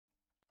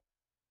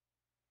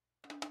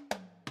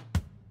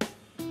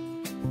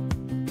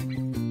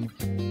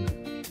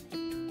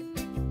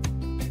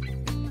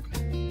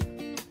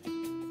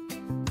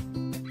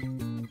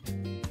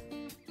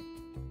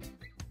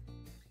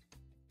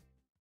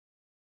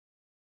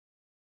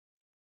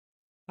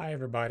Hi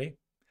everybody.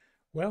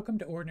 Welcome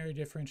to Ordinary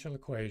Differential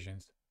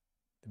Equations,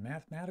 the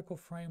mathematical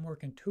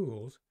framework and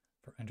tools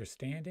for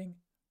understanding,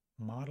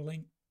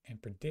 modeling,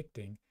 and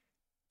predicting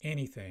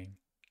anything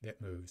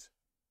that moves.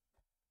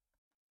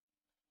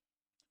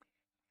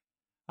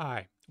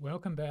 Hi,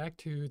 welcome back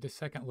to the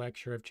second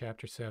lecture of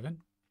Chapter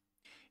 7.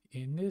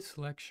 In this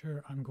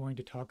lecture, I'm going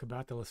to talk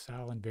about the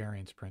LaSalle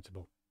invariance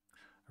principle,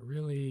 a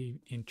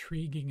really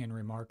intriguing and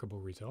remarkable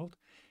result,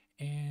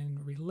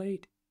 and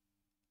relate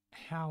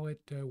how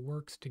it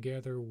works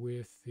together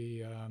with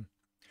the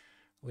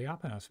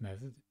Lyapunov's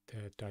method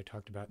that I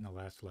talked about in the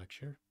last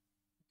lecture,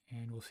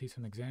 and we'll see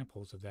some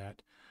examples of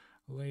that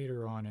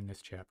later on in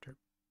this chapter.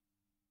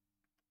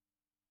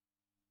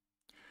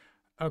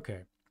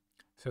 Okay,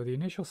 so the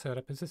initial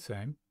setup is the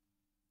same.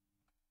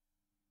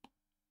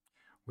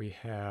 We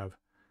have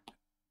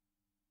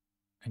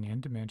an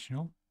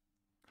n-dimensional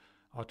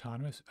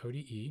autonomous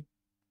ODE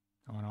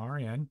on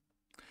Rn.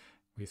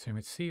 We assume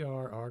it's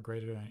CR, r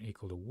greater than or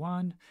equal to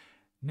 1.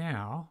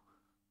 Now,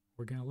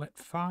 we're going to let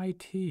phi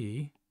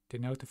t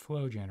denote the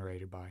flow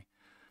generated by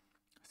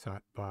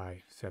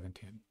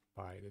 710,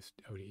 by this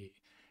ODE.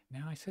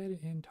 Now, I said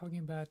in talking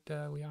about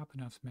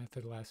Lyapunov's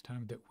method last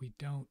time that we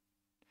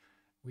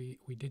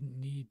didn't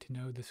need to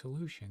know the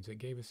solutions. It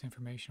gave us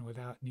information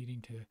without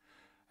needing to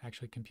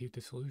actually compute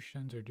the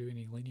solutions or do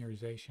any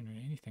linearization or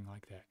anything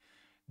like that.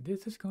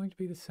 This is going to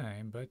be the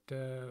same, but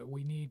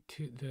we need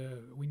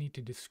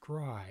to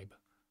describe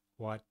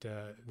what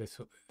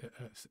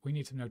we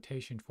need some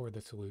notation for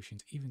the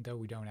solutions, even though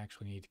we don't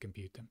actually need to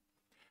compute them.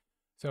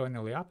 So in the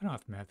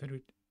Lyapunov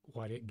method,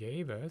 what it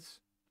gave us,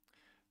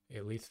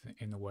 at least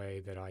in the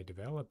way that I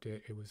developed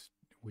it,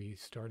 we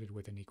started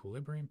with an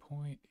equilibrium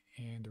point,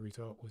 and the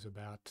result was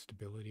about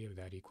stability of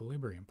that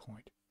equilibrium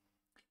point.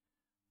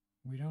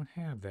 We don't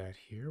have that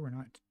here. We're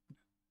not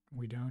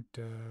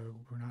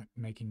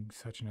making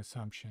such an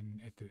assumption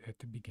at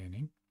the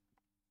beginning.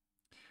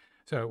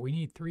 So we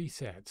need three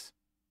sets.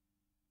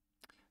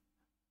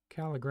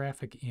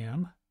 Calligraphic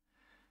M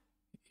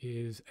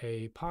is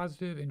a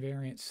positive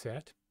invariant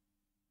set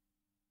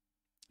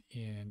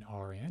in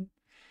Rn,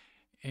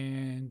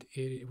 and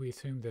we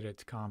assume that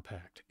it's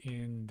compact.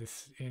 In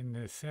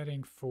the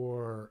setting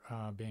for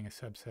being a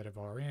subset of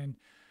Rn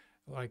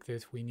like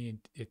this, we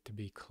need it to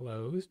be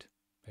closed,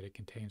 that it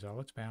contains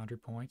all its boundary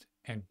points,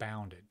 and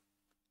bounded.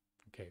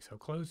 Okay, so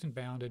closed and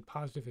bounded,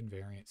 positive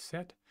invariant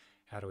set.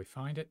 How do we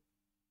find it?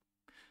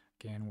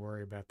 Again,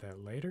 worry about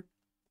that later.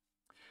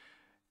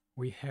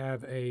 We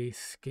have a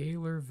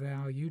scalar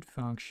valued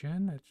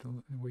function.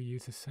 We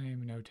use the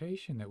same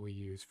notation that we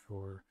use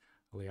for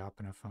a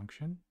Lyapunov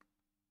function,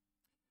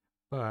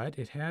 but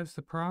it has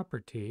the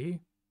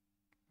property,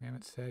 we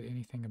haven't said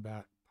anything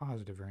about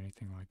positive or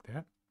anything like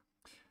that.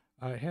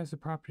 It has the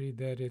property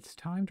that its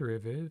time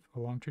derivative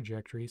along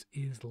trajectories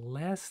is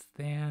less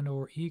than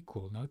or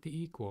equal, note the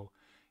equal,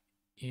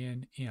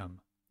 in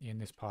M, in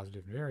this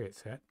positive invariant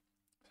set.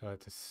 So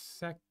it's a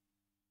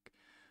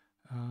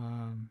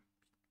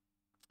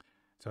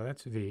so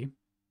that's V.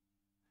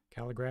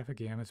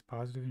 Calligraphic M is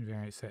positive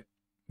invariant set.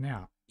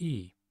 Now,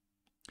 E.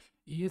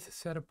 E is a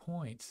set of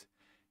points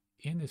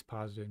in this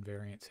positive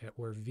invariant set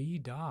where V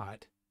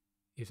dot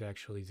is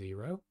actually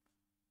 0.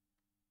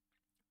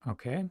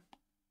 Okay.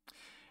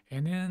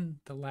 And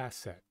then the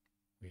last set.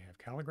 We have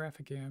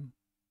calligraphic M,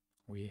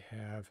 we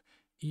have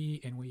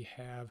E, and we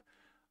have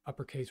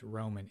uppercase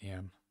Roman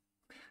M.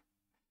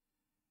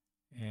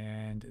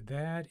 And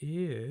that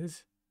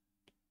is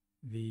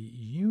the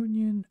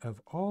union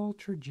of all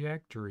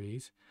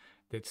trajectories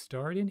that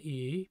start in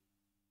E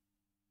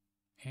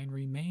and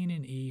remain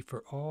in E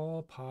for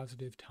all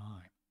positive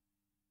time.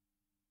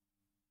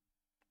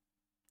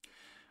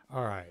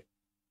 All right,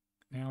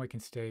 now we can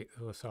state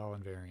the LaSalle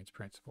invariance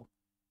principle.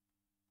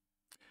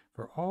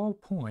 For all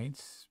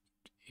points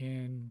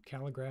in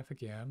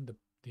calligraphic M,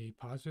 the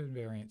positive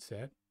invariant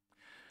set,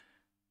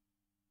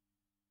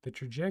 the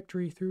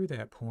trajectory through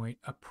that point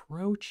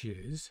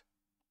approaches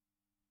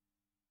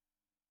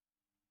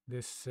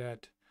this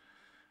set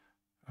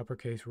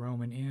uppercase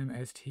Roman M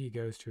as t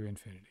goes to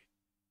infinity.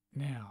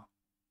 Now,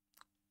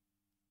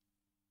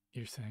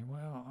 you're saying,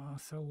 well,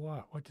 so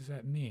what? What does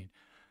that mean?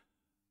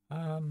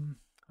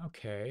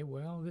 Okay,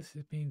 well, this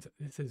means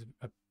this is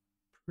a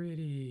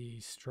pretty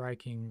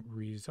striking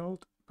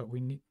result, but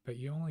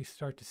you only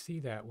start to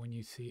see that when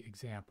you see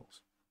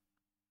examples.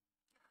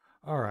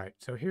 All right,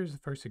 so here's the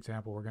first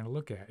example we're going to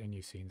look at, and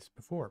you've seen this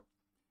before.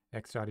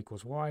 X dot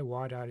equals y,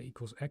 y dot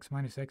equals x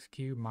minus x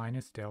cubed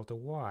minus delta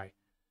y.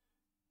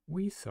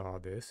 We saw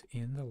this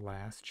in the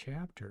last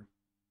chapter.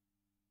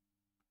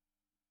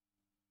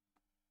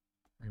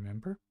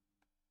 Remember?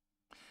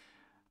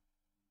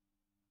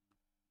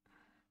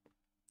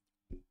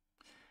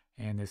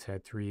 And this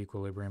had three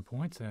equilibrium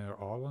points, and they're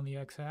all on the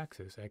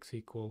x-axis. X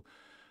equal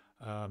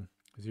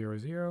 0,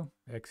 0,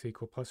 x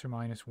equal plus or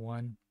minus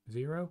 1,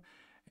 0.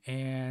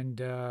 And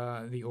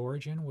the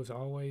origin was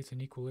always an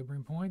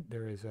equilibrium point.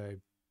 There is a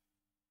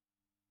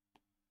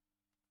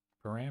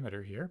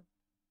parameter here.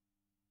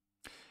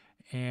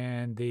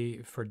 And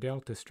for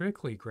delta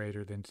strictly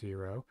greater than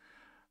 0,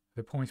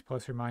 The points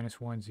plus or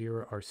minus 1,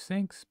 0 are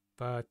sinks,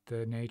 but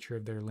the nature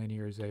of their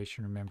linearization,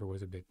 remember,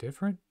 was a bit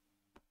different.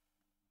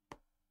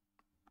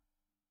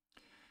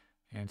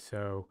 And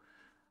so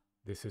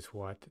this is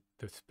what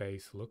the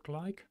space looked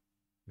like,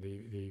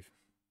 the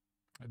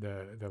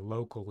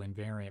local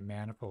invariant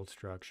manifold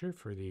structure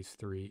for these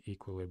three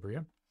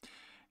equilibria.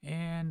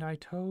 And I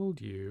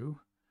told you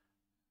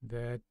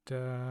that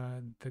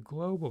the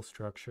global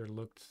structure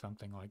looked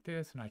something like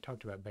this, and I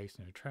talked about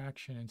basin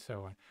attraction and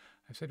so on.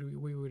 I said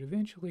we would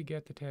eventually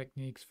get the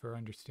techniques for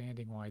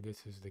understanding why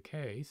this is the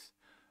case,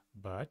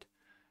 but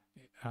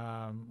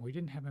we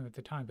didn't have them at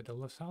the time. But the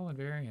LaSalle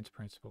invariance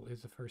principle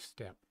is the first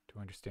step to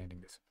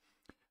understanding this.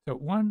 So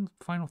one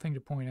final thing to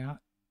point out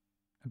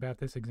about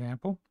this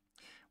example,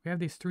 we have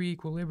these three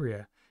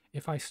equilibria.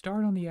 If I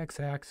start on the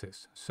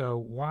x-axis, so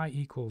y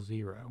equals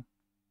 0,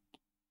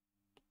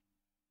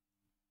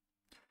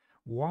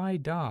 y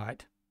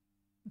dot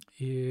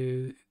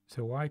is,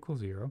 so y equals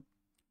 0,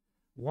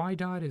 y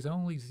dot is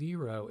only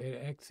 0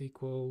 at x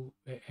equal,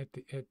 at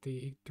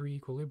the three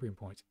equilibrium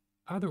points.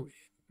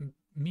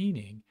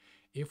 Meaning,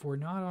 if we're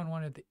not on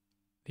one of the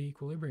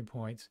equilibrium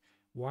points,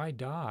 y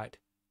dot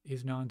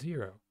is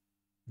non-zero,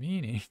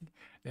 meaning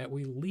that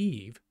we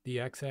leave the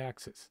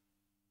x-axis.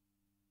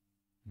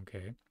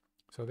 Okay,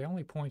 so the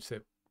only points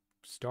that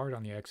start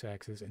on the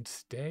x-axis and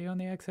stay on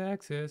the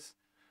x-axis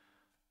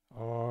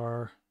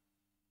are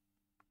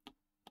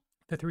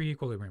the three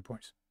equilibrium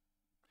points.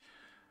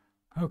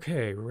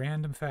 Okay,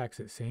 random facts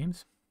it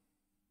seems.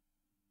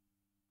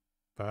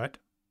 But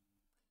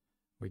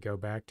we go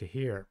back to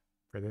here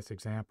for this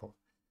example.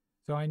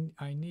 So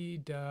I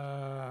need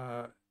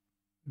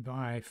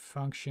my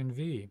function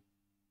v,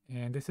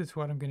 and this is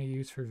what I'm going to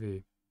use for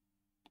v.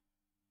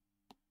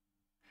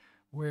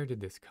 Where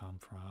did this come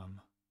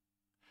from?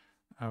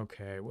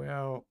 Okay,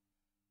 well,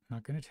 I'm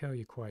not going to tell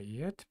you quite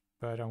yet,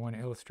 but I want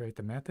to illustrate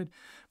the method.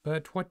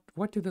 But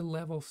what do the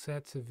level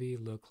sets of v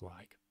look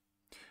like?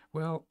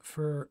 Well,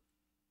 for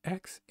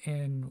x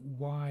and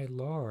y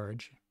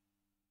large,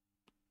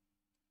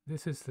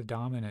 this is the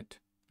dominant.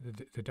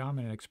 The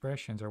dominant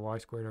expressions are y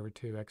squared over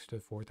 2, x to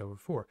the fourth over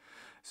 4.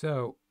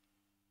 So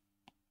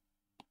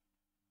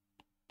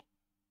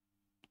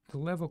the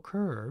level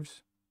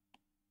curves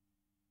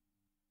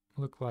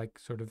look like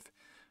sort of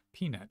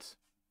peanuts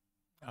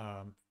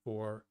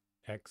for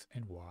x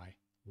and y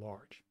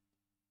large.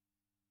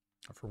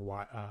 Or for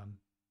y,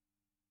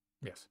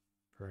 yes,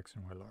 for x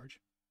and y large.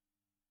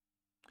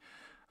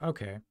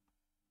 Okay.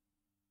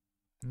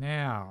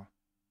 Now,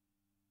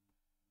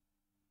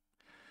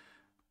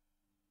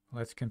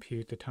 let's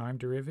compute the time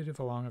derivative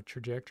along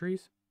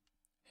trajectories,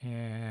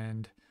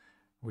 and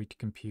we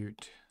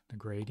compute the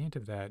gradient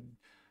of that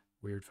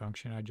weird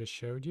function I just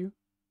showed you,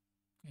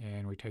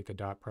 and we take the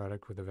dot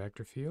product with a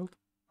vector field,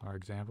 our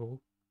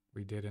example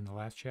we did in the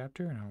last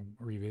chapter, and I'm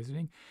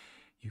revisiting.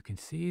 You can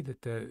see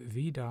that the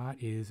v dot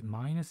is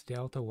minus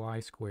delta y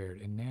squared,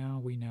 and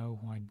now we know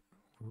why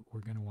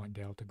we're going to want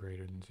delta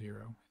greater than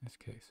 0 in this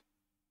case.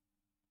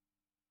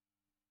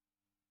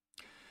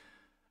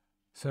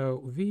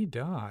 So v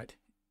dot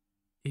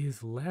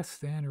is less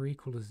than or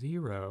equal to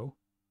 0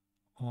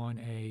 on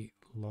a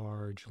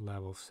large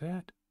level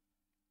set.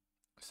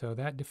 So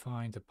that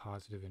defines a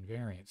positive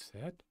invariance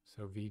set.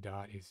 So v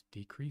dot is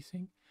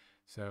decreasing.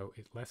 So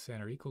it's less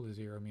than or equal to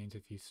 0 means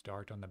if you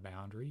start on the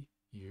boundary,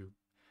 you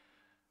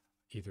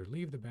either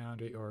leave the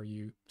boundary or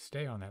you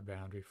stay on that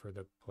boundary for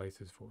the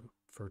places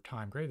for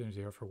time greater than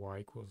 0 for y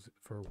equals,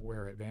 for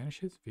where it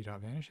vanishes, v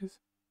dot vanishes.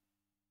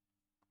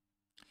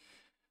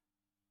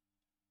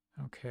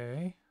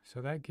 Okay,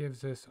 so that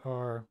gives us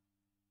our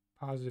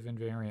positive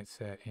invariant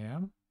set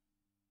M.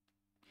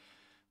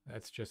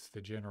 That's just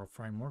the general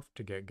framework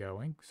to get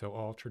going. So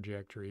all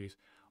trajectories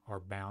are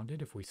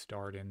bounded if we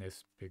start in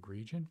this big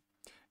region.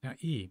 Now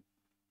E.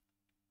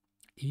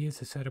 E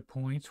is a set of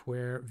points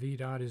where v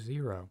dot is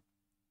 0.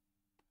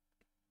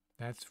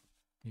 That's,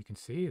 you can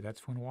see,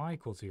 that's when y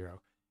equals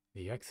 0,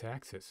 the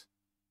x-axis.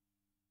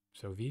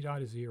 So v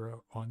dot is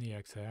 0 on the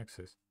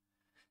x-axis.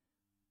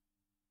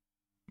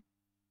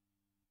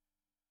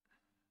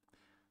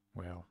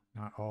 Well,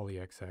 not all the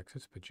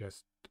x-axis, but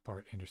just the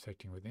part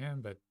intersecting with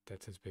M, but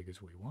that's as big as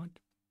we want.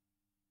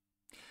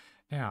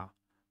 Now,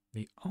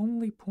 the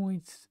only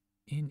points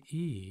in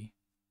E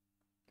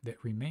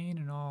that remain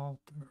in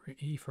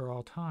E for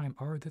all time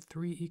are the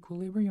three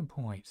equilibrium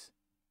points.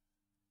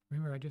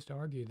 Remember, I just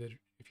argued that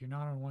if you're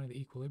not on one of the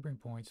equilibrium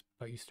points,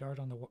 but you start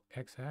on the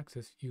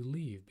x-axis, you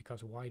leave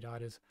because y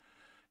dot is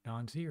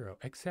non-zero,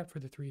 except for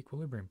the three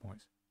equilibrium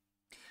points.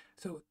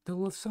 So the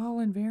LaSalle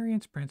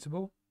invariance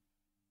principle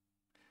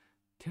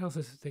tells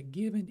us that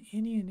given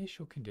any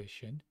initial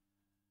condition,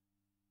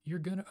 you're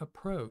going to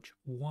approach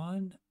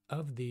one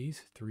of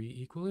these three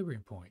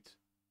equilibrium points.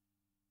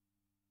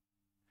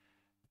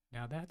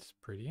 Now that's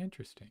pretty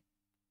interesting.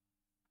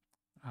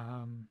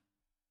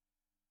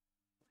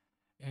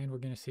 And we're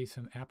going to see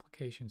some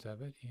applications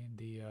of it in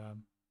the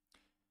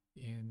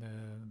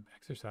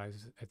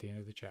exercises at the end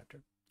of the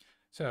chapter.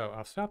 So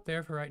I'll stop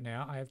there for right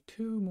now. I have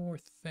two more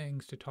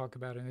things to talk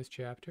about in this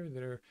chapter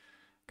that are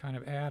kind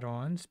of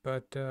add-ons,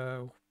 but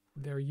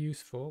they're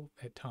useful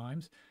at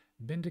times.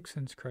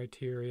 Bendixson's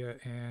criteria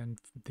and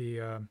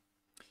the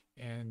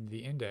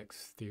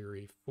index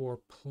theory for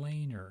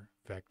planar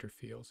vector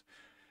fields.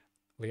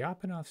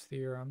 Lyapunov's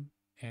theorem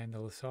and the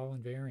LaSalle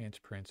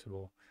invariance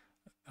principle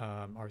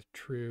are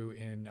true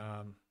in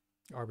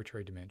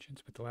arbitrary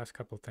dimensions, but the last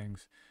couple of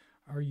things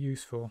are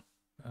useful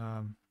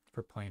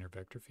for planar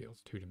vector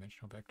fields,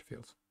 two-dimensional vector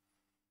fields.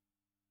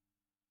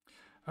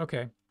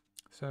 Okay,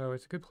 so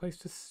it's a good place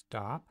to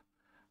stop.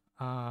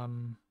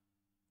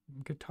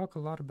 We could talk a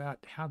lot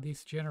about how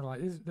these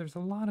generalize. There's a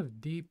lot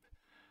of deep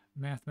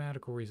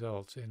mathematical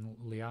results in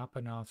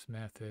Lyapunov's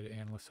method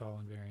and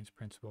LaSalle invariance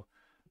principle,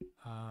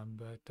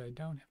 but I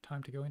don't have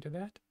time to go into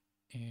that,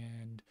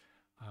 and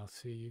I'll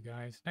see you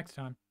guys next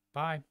time.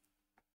 Bye.